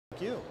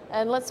Thank you.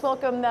 And let's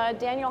welcome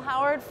Daniel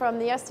Howard from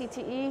the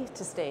SCTE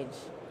to stage.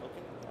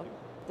 Okay. Oh,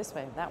 this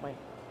way, that way.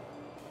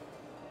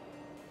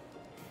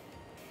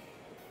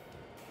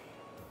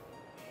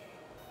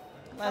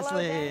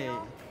 Leslie, Hello,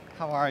 Daniel.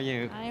 how are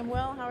you? I am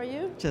well, how are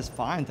you? Just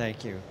fine,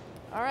 thank you.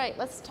 All right,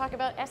 let's talk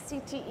about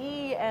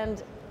SCTE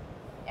and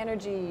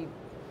energy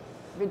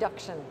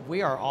reduction.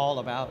 We are all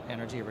about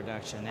energy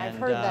reduction. I've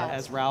heard that.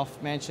 As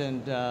Ralph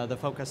mentioned, the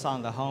focus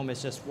on the home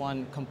is just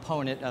one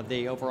component of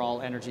the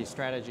overall energy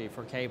strategy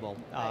for cable.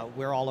 Right.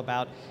 We're all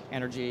about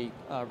energy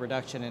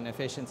reduction and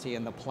efficiency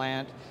in the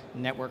plant,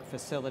 network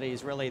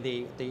facilities, really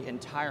the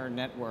entire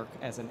network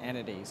as an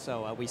entity.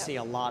 So we see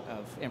a lot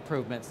of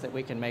improvements that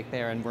we can make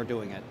there, and we're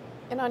doing it.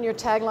 And on your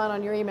tagline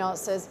on your email, it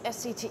says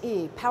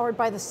SCTE, powered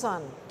by the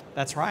sun.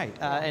 That's right,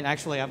 and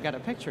actually I've got a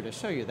picture to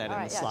show you that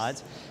in the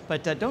slides.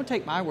 But don't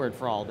take my word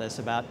for all this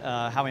about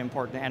how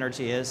important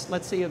energy is.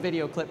 Let's see a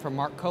video clip from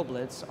Mark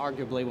Koblitz,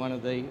 arguably one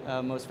of the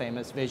most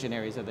famous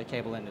visionaries of the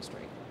cable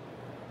industry.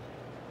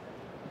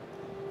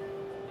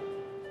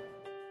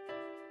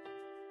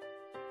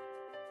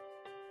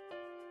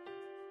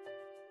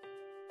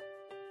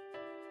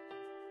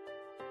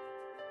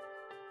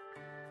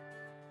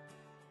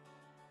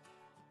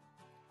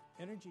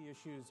 Energy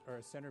issues are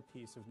a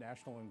centerpiece of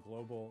national and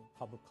global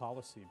public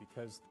policy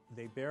because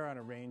they bear on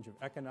a range of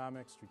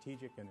economic,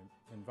 strategic, and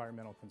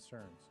environmental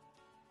concerns.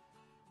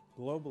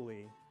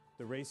 Globally,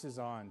 the race is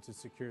on to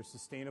secure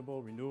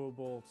sustainable,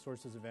 renewable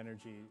sources of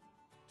energy,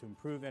 to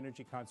improve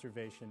energy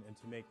conservation, and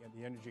to make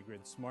the energy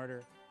grid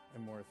smarter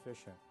and more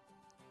efficient.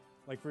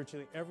 Like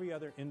virtually every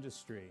other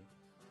industry,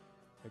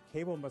 the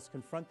cable must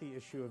confront the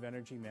issue of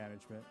energy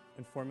management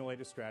and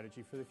formulate a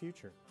strategy for the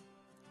future.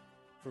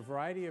 For a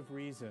variety of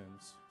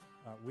reasons,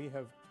 we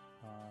have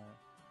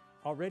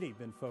already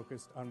been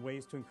focused on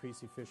ways to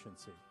increase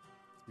efficiency,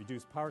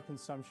 reduce power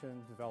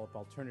consumption, develop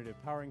alternative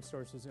powering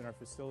sources in our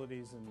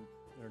facilities and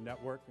our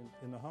network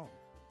in the home.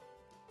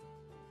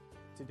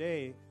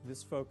 Today,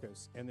 this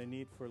focus and the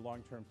need for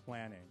long-term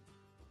planning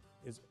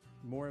is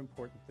more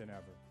important than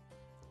ever.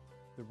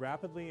 The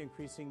rapidly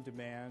increasing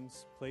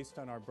demands placed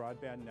on our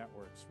broadband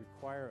networks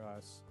require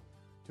us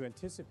to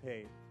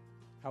anticipate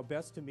how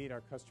best to meet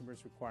our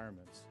customers'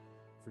 requirements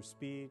for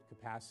speed,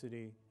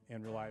 capacity,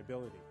 and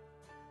reliability.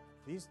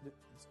 These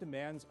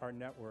demands our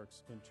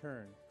networks, in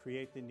turn,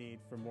 create the need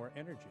for more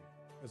energy,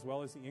 as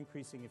well as the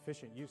increasing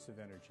efficient use of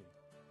energy.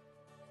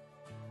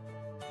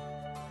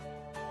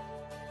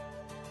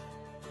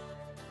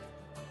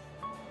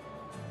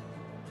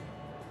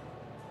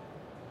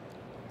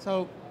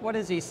 So what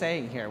is he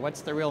saying here?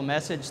 What's the real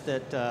message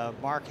that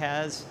Mark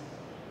has?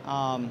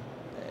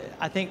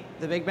 I think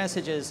the big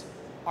message is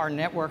our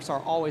networks are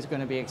always going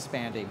to be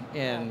expanding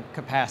in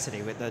capacity.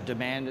 The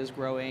demand is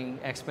growing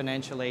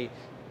exponentially.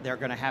 They're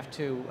going to have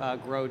to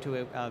grow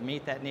to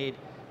meet that need.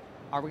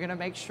 Are we going to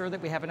make sure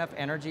that we have enough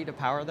energy to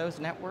power those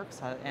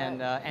networks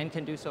and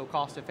can do so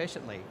cost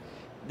efficiently?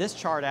 This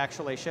chart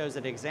actually shows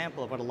an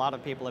example of what a lot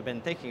of people have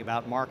been thinking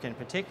about, Mark in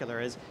particular,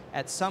 is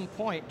at some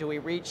point do we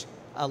reach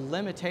a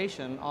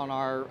limitation on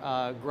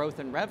our growth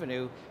in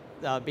revenue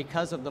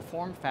because of the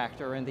form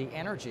factor and the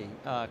energy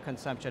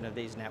consumption of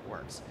these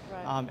networks.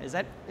 Right.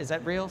 Is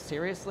that real?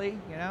 Seriously?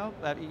 You know?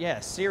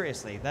 Yes,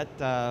 seriously.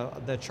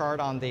 The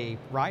chart on the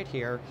right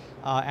here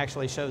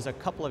actually shows a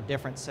couple of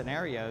different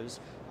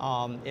scenarios.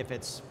 If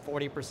it's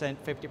 40%,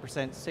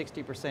 50%,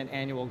 60%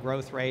 annual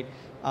growth rate,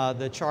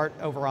 the chart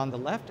over on the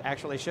left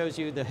actually shows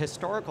you the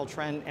historical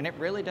trend, and it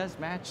really does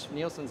match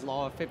Nielsen's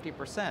law of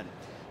 50%.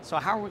 So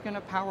how are we going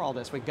to power all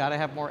this? We've got to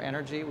have more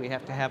energy. We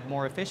have to have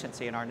more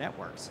efficiency in our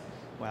networks.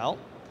 Well,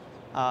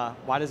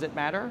 why does it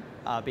matter?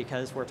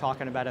 Because we're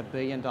talking about $1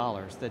 billion.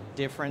 The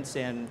difference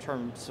in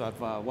terms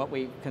of what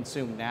we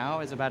consume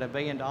now is about $1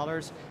 billion.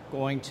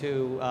 Going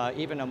to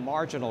even a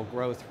marginal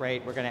growth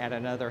rate, we're going to add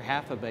another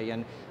 $500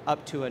 million,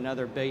 up to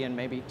another $1 billion,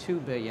 maybe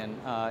 $2 billion,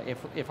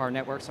 if our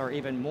networks are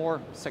even more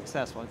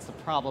successful. It's the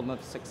problem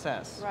of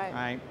success,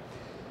 right?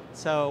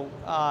 So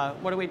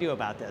what do we do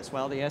about this?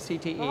 Well, the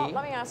SCTE... Well,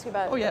 let me ask you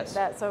about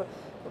that. So,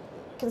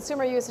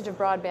 consumer usage of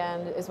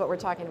broadband is what we're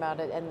talking about,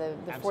 and the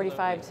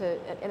 45 to,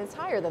 and it's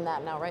higher than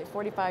that now, right?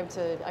 45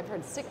 to, I've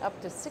heard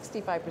up to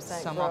 65%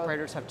 Some growth.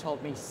 operators have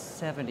told me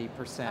 70%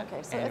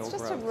 Okay, so annual it's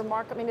just growth. a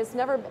remarkable, I mean, it's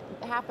never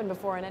happened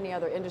before in any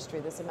other industry,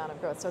 this amount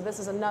of growth. So this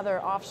is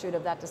another offshoot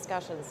of that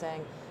discussion,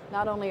 saying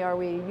not only are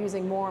we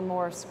using more and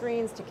more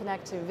screens to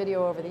connect to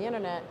video over the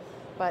internet,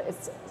 but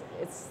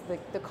it's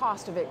the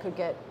cost of it could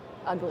get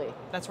ugly.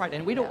 That's right,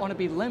 and we don't want to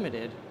be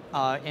limited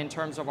in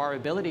terms of our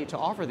ability to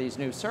offer these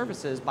new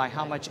services by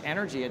how much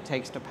energy it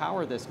takes to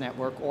power this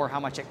network or how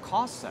much it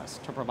costs us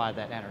to provide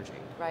that energy.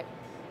 Right.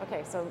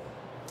 Okay, so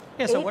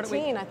Yeah, so what do we...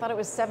 18, I thought it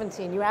was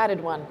 17. You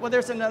added one. Well,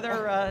 there's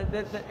another,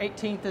 the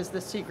 18th is the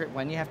secret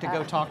one. You have to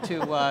go talk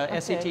to Okay.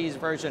 SCTE's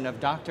version of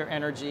Dr.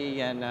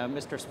 Energy and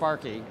Mr.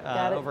 Sparky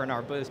over in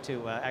our booth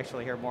to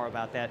actually hear more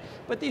about that.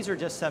 But these are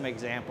just some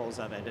examples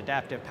of it.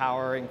 Adaptive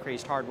power,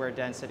 increased hardware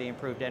density,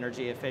 improved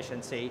energy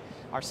efficiency.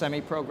 Our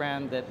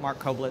semi-program that Mark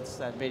Koblitz,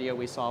 that video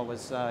we saw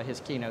was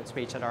his keynote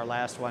speech at our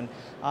last one.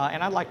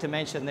 And I'd like to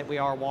mention that we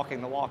are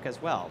walking the walk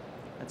as well.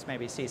 Let's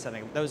maybe see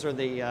something. Those are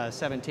the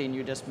 17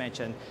 you just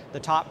mentioned. The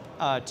top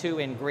 2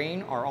 in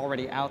green are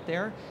already out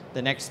there.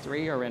 The next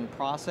 3 are in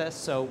process.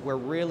 So we're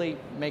really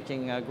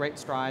making great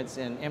strides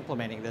in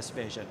implementing this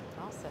vision.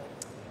 Awesome.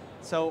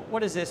 So what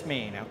does this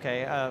mean?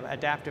 Okay,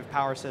 adaptive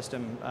power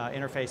system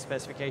interface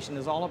specification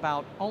is all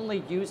about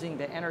only using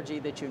the energy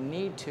that you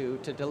need to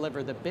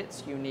deliver the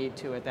bits you need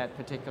to at that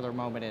particular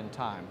moment in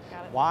time.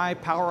 Got it. Why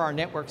power our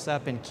networks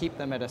up and keep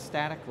them at a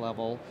static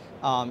level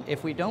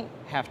if we don't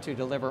have to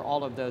deliver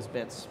all of those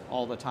bits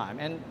all the time?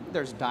 And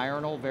there's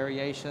diurnal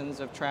variations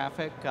of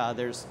traffic,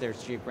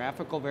 there's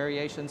geographical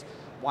variations.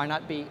 Why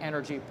not be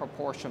energy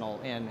proportional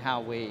in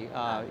how we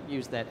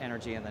use that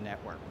energy in the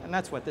network? And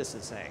that's what this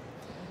is saying.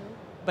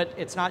 But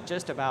it's not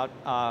just about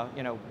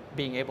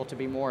being able to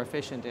be more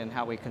efficient in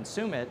how we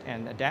consume it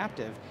and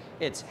adaptive.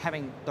 It's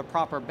having the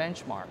proper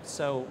benchmarks.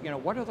 So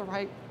what are the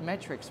right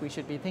metrics we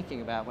should be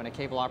thinking about when a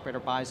cable operator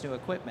buys new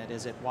equipment?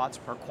 Is it watts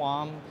per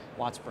QAM,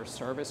 watts per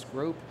service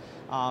group?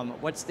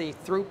 What's the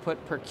throughput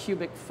per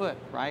cubic foot,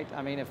 right?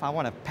 I mean, if I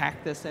want to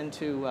pack this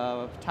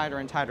into tighter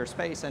and tighter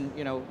space, and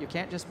you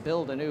can't just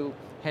build a new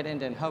head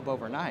end and hub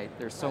overnight.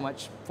 There's so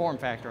much form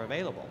factor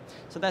available.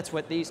 So that's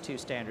what these 2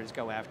 standards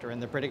go after,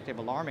 and the predictive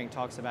alarming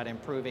talks about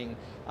improving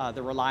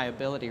the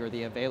reliability or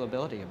the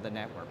availability of the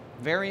network.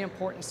 Very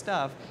important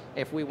stuff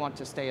if we want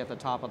to stay at the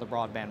top of the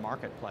broadband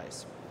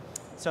marketplace.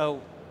 So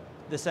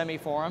the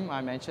semi-forum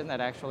I mentioned that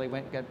actually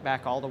went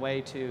back all the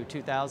way to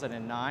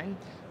 2009.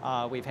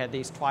 We've had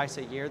these twice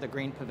a year, the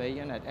Green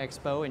Pavilion at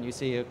Expo, and you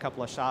see a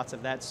couple of shots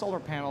of that. Solar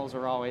panels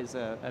are always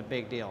a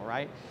big deal,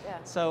 right? Yeah.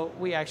 So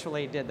we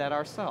actually did that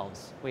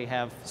ourselves. We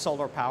have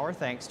solar power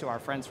thanks to our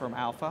friends from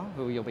Alpha,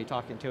 who you'll be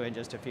talking to in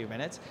just a few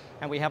minutes.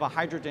 And we have a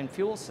hydrogen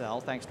fuel cell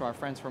thanks to our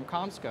friends from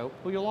CommScope,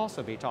 who you'll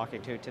also be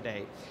talking to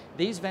today.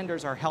 These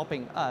vendors are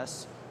helping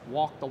us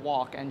walk the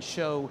walk and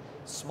show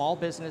small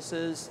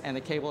businesses and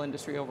the cable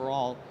industry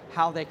overall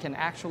how they can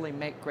actually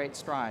make great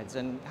strides.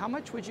 And how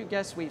much would you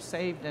guess we've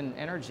saved in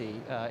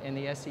energy in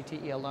the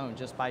SCTE alone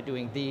just by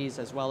doing these,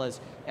 as well as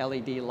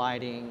LED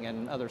lighting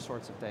and other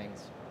sorts of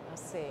things?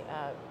 Let's see,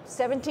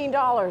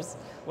 $17.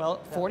 Well,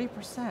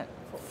 40%.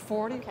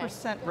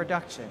 40%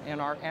 reduction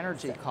in our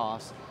energy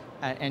costs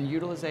and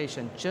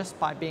utilization just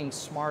by being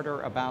smarter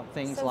about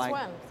things Since like...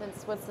 when?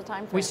 Since what's the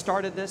time frame? We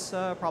started this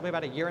probably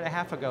about 1.5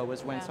 years ago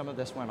was when some of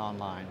this went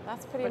online.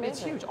 That's pretty But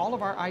amazing. it's huge. All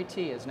of our IT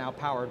is now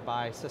powered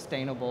by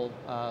sustainable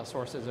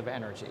sources of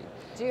energy.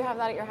 Do you have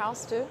that at your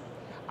house too?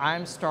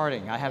 I'm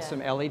starting. I have some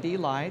LED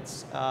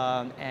lights,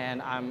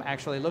 and I'm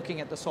actually looking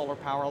at the solar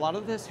power. A lot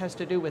of this has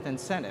to do with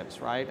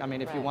incentives, right? I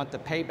mean, if you want the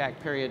payback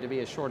period to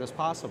be as short as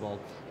possible,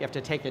 you have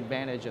to take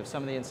advantage of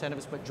some of the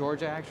incentives, but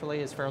Georgia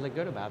actually is fairly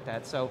good about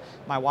that. So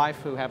my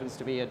wife, who happens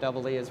to be a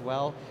double E as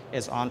well,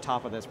 is on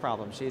top of this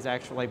problem. She's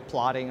actually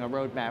plotting a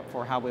roadmap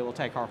for how we will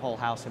take our whole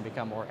house and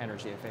become more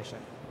energy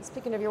efficient.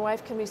 Speaking of your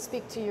wife, can we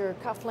speak to your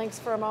cufflinks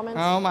for a moment?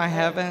 Oh my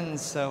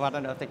heavens, so I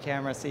don't know if the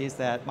camera sees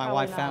that. My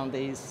wife found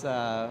these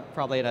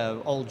probably at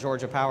an old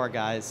Georgia Power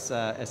guy's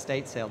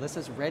estate sale. This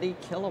is Ready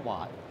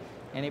Kilowatt.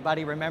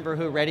 Anybody remember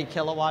who Ready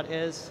Kilowatt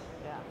is?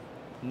 Yeah.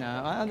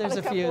 No, there's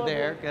a few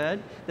there,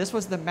 good. This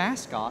was the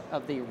mascot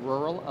of the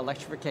Rural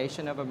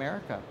Electrification of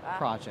America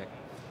project.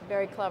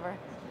 Very clever.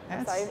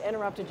 I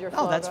interrupted your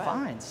flow. Oh, that's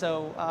fine.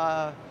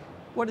 So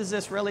what does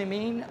this really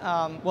mean?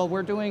 Well,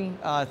 we're doing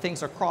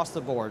things across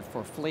the board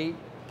for fleet,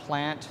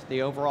 plant,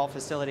 the overall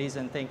facilities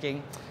and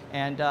thinking.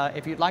 And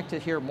if you'd like to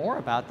hear more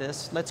about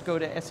this, let's go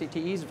to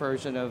SCTE's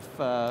version of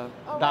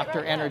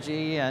Dr.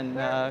 Energy and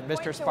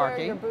Mr.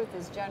 Sparky. Your booth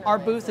is generally. Our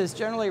booth is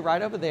generally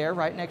right over there,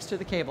 right next to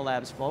the Cable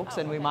Labs folks,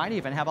 and we might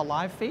even have a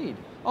live feed.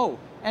 Oh,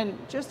 and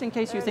just in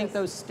case you think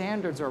those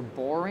standards are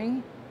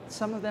boring,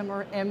 some of them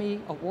are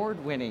Emmy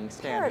award-winning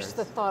standards. Perish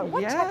the thought.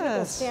 What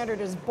technical standard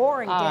is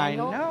boring,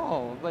 Daniel? I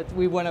know, but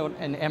we won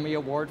an Emmy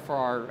award for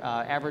our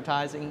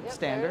advertising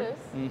standard.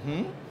 There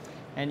it is.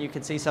 And you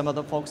can see some of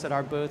the folks at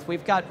our booth.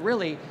 We've got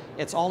really,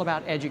 it's all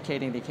about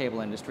educating the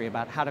cable industry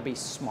about how to be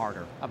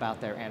smarter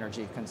about their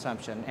energy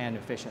consumption and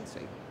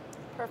efficiency.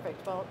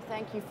 Perfect. Well,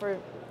 thank you for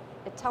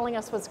telling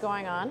us what's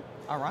going on.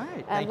 All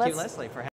right. Thank you, Leslie, for having me.